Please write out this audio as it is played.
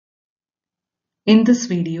In this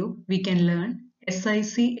video, we can learn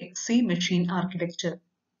SICXE machine architecture.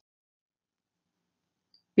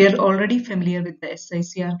 We are already familiar with the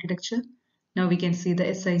SIC architecture. Now we can see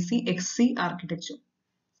the SICXE architecture.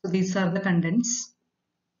 So these are the contents.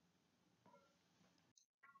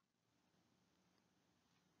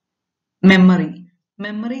 Memory.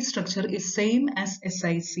 Memory structure is same as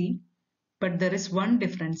SIC, but there is one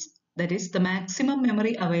difference. That is, the maximum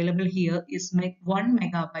memory available here is 1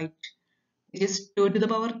 megabyte, which is 2 to the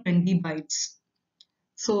power 20 bytes.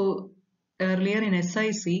 So earlier in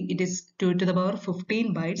SIC, it is 2 to the power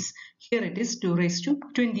 15 bytes. Here it is 2 raised to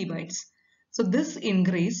 20 bytes. So this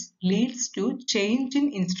increase leads to change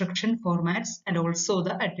in instruction formats and also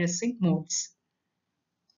the addressing modes.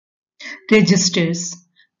 Registers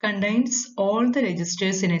contains all the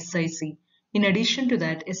registers in SIC. In addition to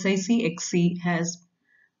that, SICXE has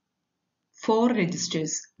 4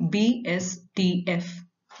 registers B, S, T, F.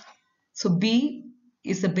 So B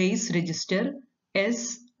is a base register,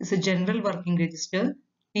 S is a general working register,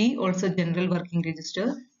 T also general working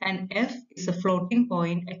register, and F is a floating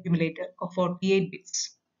point accumulator of 48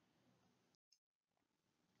 bits.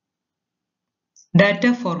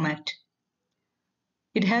 Data format.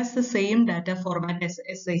 It has the same data format as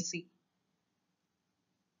SIC,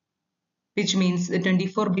 which means the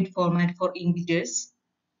 24-bit format for integers.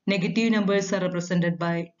 Negative numbers are represented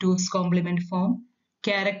by 2's complement form.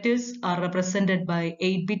 Characters are represented by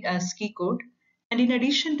 8-bit ASCII code. And in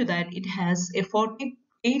addition to that, it has a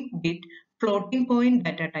 48-bit floating point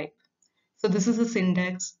data type. So this is the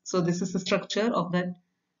syntax. So this is the structure of that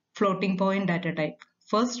floating point data type.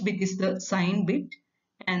 First bit is the sign bit,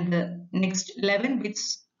 and the next 11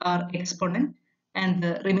 bits are exponent, and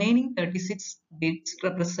the remaining 36 bits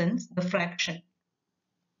represents the fraction.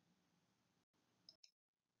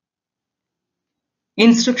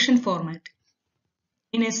 Instruction format.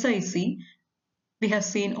 In SIC, we have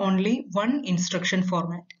seen only one instruction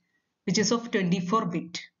format, which is of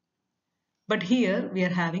 24-bit. But here we are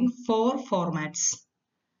having 4 formats.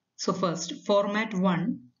 So first, format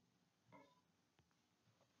 1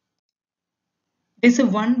 is a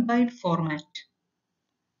 1-byte format.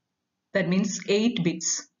 That means 8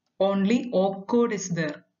 bits. Only opcode is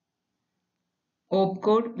there.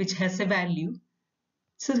 Opcode which has a value.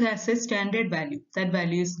 So it has a standard value. That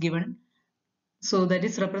value is given. So that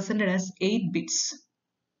is represented as 8 bits.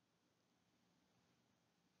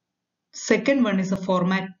 Second one is a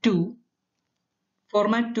format 2.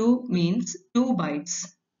 Format 2 means 2 bytes.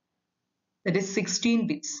 That is 16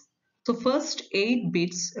 bits. So first 8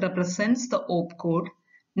 bits represents the opcode.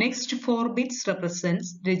 Next 4 bits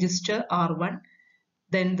represents register R1.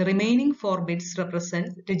 Then the remaining 4 bits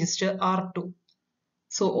represent register R2.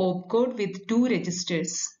 So opcode with 2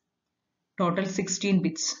 registers. Total 16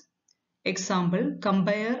 bits. Example,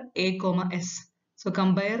 compare A, S. So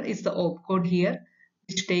compare is the opcode here,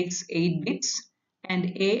 which takes 8 bits, and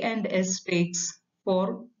A and S takes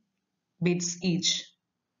 4 bits each.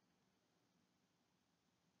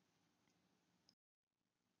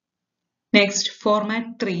 Next,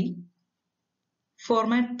 format 3.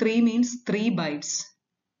 Format 3 means 3 bytes.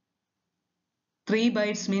 3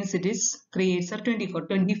 bytes means it is 3 8s are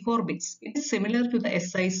 24 bits. It is similar to the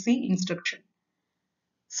SIC instruction.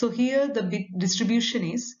 So here the bit distribution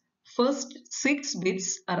is first 6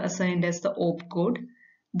 bits are assigned as the opcode.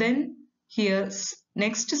 Then here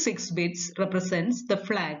next 6 bits represents the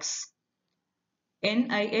flags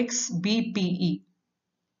NIX, BPE.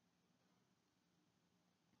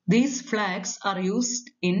 These flags are used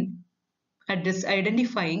in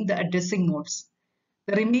identifying the addressing modes.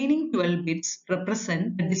 The remaining 12 bits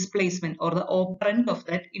represent the displacement or the operand of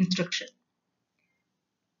that instruction.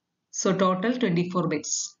 So total 24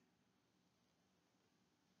 bits.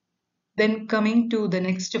 Then coming to the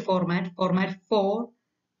next format, format 4,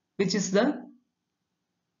 which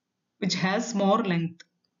has more length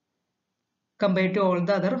compared to all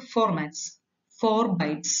the other formats. 4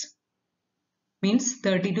 bytes means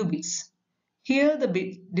 32 bits. Here the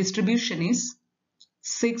bit distribution is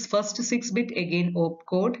first 6 bit again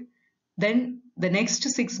opcode, then the next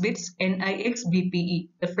 6 bits NIX BPE,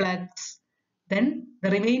 the flags. Then the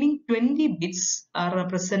remaining 20 bits are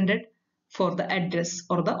represented for the address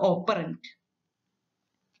or the operand.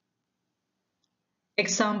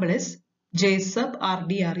 Example is JSUB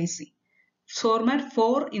RDREC. Format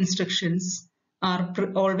 4 instructions are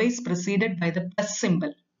always preceded by the plus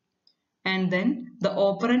symbol, and then the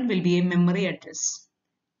operand will be a memory address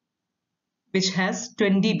which has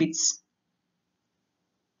 20 bits.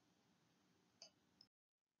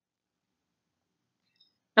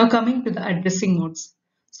 Now coming to the addressing modes.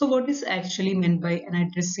 So what is actually meant by an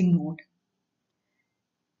addressing mode?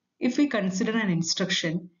 If we consider an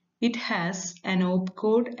instruction, it has an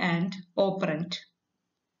opcode and operand.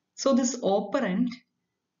 So this operand,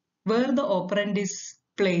 where the operand is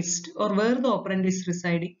placed or where the operand is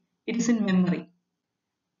residing, it is in memory.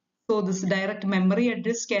 So this direct memory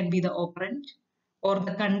address can be the operand, or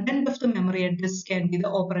the content of the memory address can be the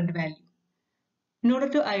operand value. In order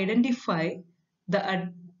to identify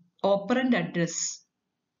the operand address,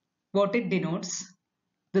 what it denotes,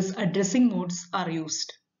 these addressing modes are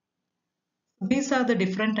used. These are the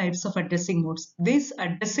different types of addressing modes. These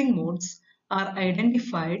addressing modes are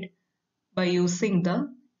identified by using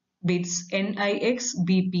the bits NIX,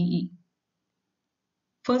 BPE.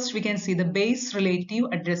 First, we can see the base relative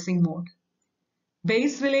addressing mode.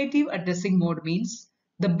 Base relative addressing mode means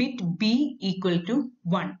the bit B equal to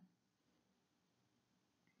 1.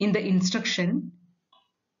 In the instruction,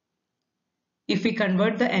 if we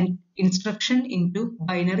convert the instruction into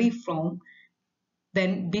binary form,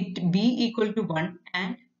 then bit B equal to 1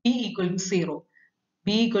 and B equal to 0.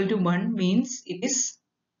 B equal to 1 means it is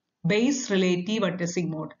base relative addressing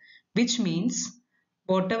mode, which means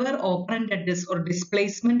whatever operand address or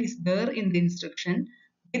displacement is there in the instruction,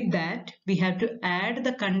 with that we have to add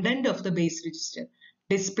the content of the base register.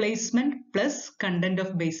 Displacement plus content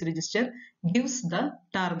of base register gives the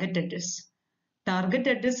target address. Target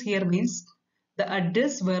address here means the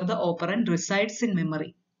address where the operand resides in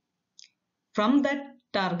memory. From that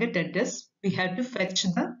target address, we have to fetch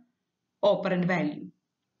the operand value.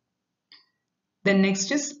 Then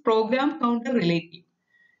next is program counter relative.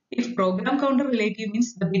 If program counter relative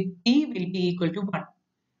means the bit B will be equal to 1,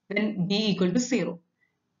 then B equal to 0.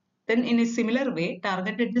 Then in a similar way,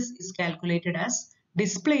 target address is calculated as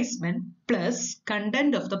displacement plus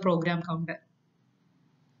content of the program counter.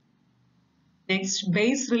 Next,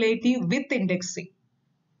 base relative with indexing.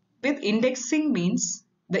 With indexing means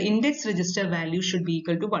the index register value should be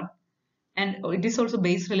equal to 1. And it is also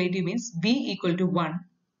base relative means B equal to 1,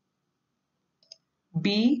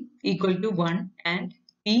 B equal to 1 and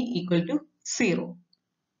P equal to 0,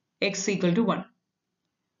 X equal to 1.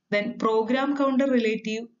 Then program counter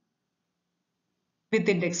relative with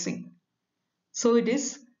indexing. So it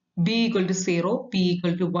is B equal to 0, P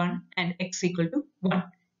equal to 1 and X equal to 1.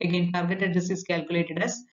 Again, target address is calculated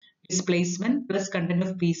as displacement plus content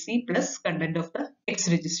of PC plus content of the X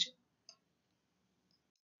register.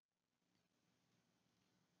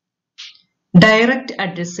 Direct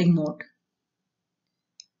addressing mode.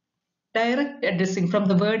 Direct addressing, from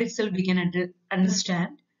the word itself we can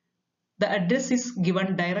understand the address is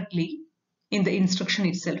given directly in the instruction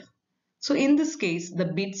itself. So in this case, the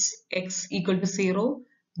bits X equal to 0,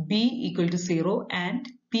 B equal to 0 and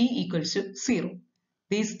P equals to 0.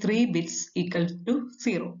 These three bits equal to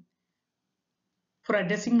 0. For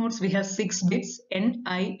addressing modes, we have 6 bits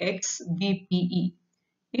NIX, BPE.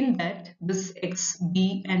 In that, this X,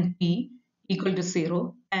 B and P equal to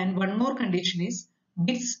 0, and one more condition is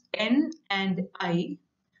bits N and I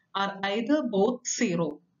are either both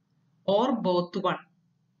 0 or both 1.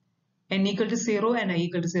 N equal to 0 and I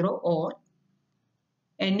equal to 0, or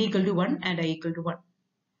N equal to 1 and I equal to 1.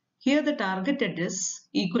 Here the target address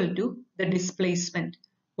equal to the displacement,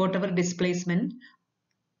 whatever displacement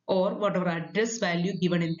or whatever address value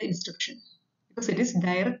given in the instruction, because it is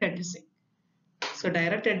direct addressing. So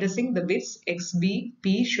direct addressing, the bits X, B,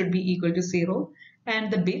 P should be equal to 0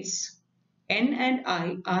 and the bits N and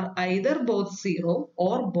I are either both 0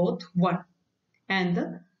 or both 1, and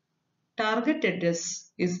the target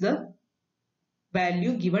address is the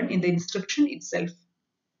value given in the instruction itself.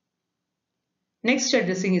 Next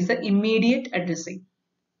addressing is the immediate addressing.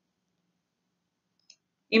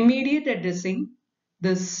 Immediate addressing,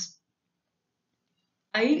 this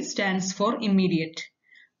I stands for immediate.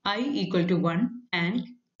 I equal to 1 and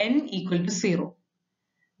N equal to 0.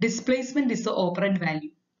 Displacement is the operand value.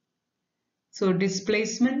 So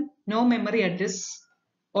displacement, no memory address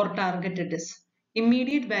or target address.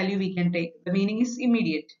 Immediate value we can take. The meaning is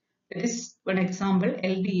immediate. That is one example,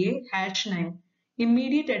 LDA #9.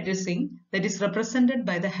 Immediate addressing, that is represented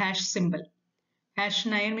by the hash symbol.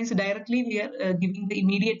 #9 means directly we are giving the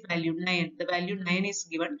immediate value 9. The value 9 is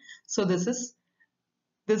given. So this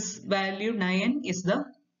value 9 is the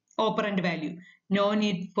operand value. No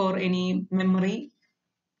need for any memory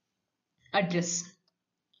address.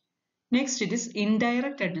 Next, it is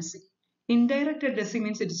indirect addressing. Indirect addressing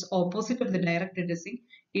means it is opposite of the direct addressing.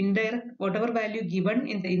 Indirect, whatever value given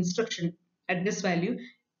in the instruction address value,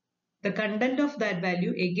 the content of that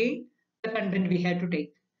value, again the content we have to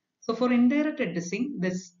take. So for indirect addressing,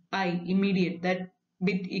 this I immediate, that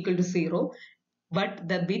bit equal to 0, but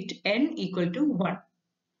the bit N equal to 1.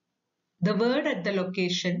 The word at the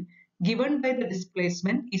location given by the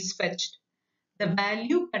displacement is fetched. The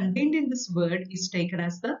value contained in this word is taken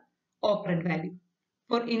as the operand value.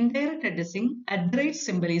 For indirect addressing, @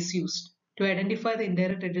 symbol is used. To identify the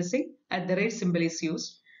indirect addressing, @ symbol is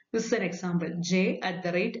used. This is an example, j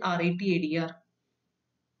 @ratadr.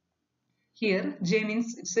 Here, j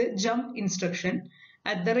means it's a jump instruction.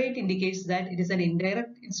 @ indicates that it is an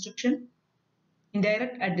indirect instruction,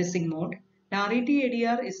 indirect addressing mode.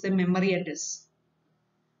 RETADR is a memory address.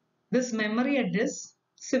 This memory address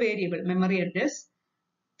is a variable, memory address.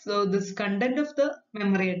 So this content of the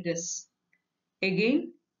memory address.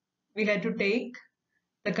 Again, we had to take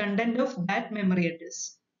the content of that memory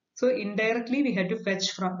address. So indirectly, we had to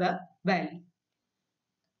fetch from the value.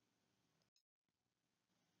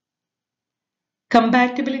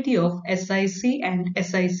 Compatibility of SIC and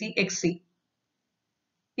SICXE.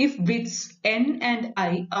 If bits N and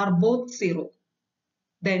I are both 0,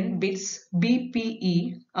 then bits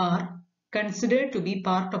BPE are considered to be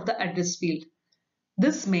part of the address field.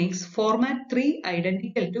 This makes format 3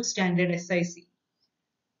 identical to standard SIC.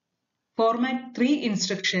 Format 3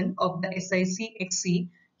 instruction of the SICXE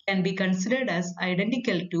can be considered as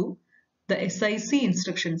identical to the SIC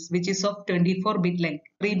instructions, which is of 24-bit length,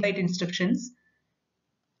 3-byte instructions.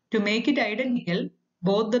 To make it identical,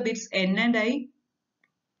 both the bits N and I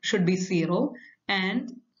should be 0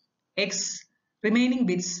 and X remaining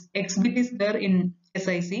bits, X bit is there in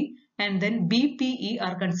SIC and then BPE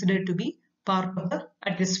are considered to be part of the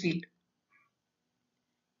address field.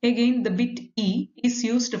 Again, the bit E is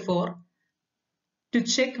used for to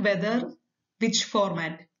check whether which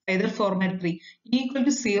format, either format 3. E equal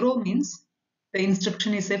to 0 means the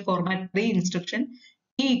instruction is a format 3 instruction.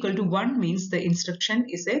 E equal to 1 means the instruction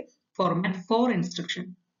is a format 4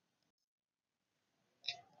 instruction.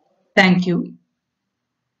 Thank you.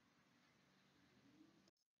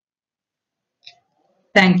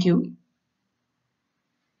 Thank you.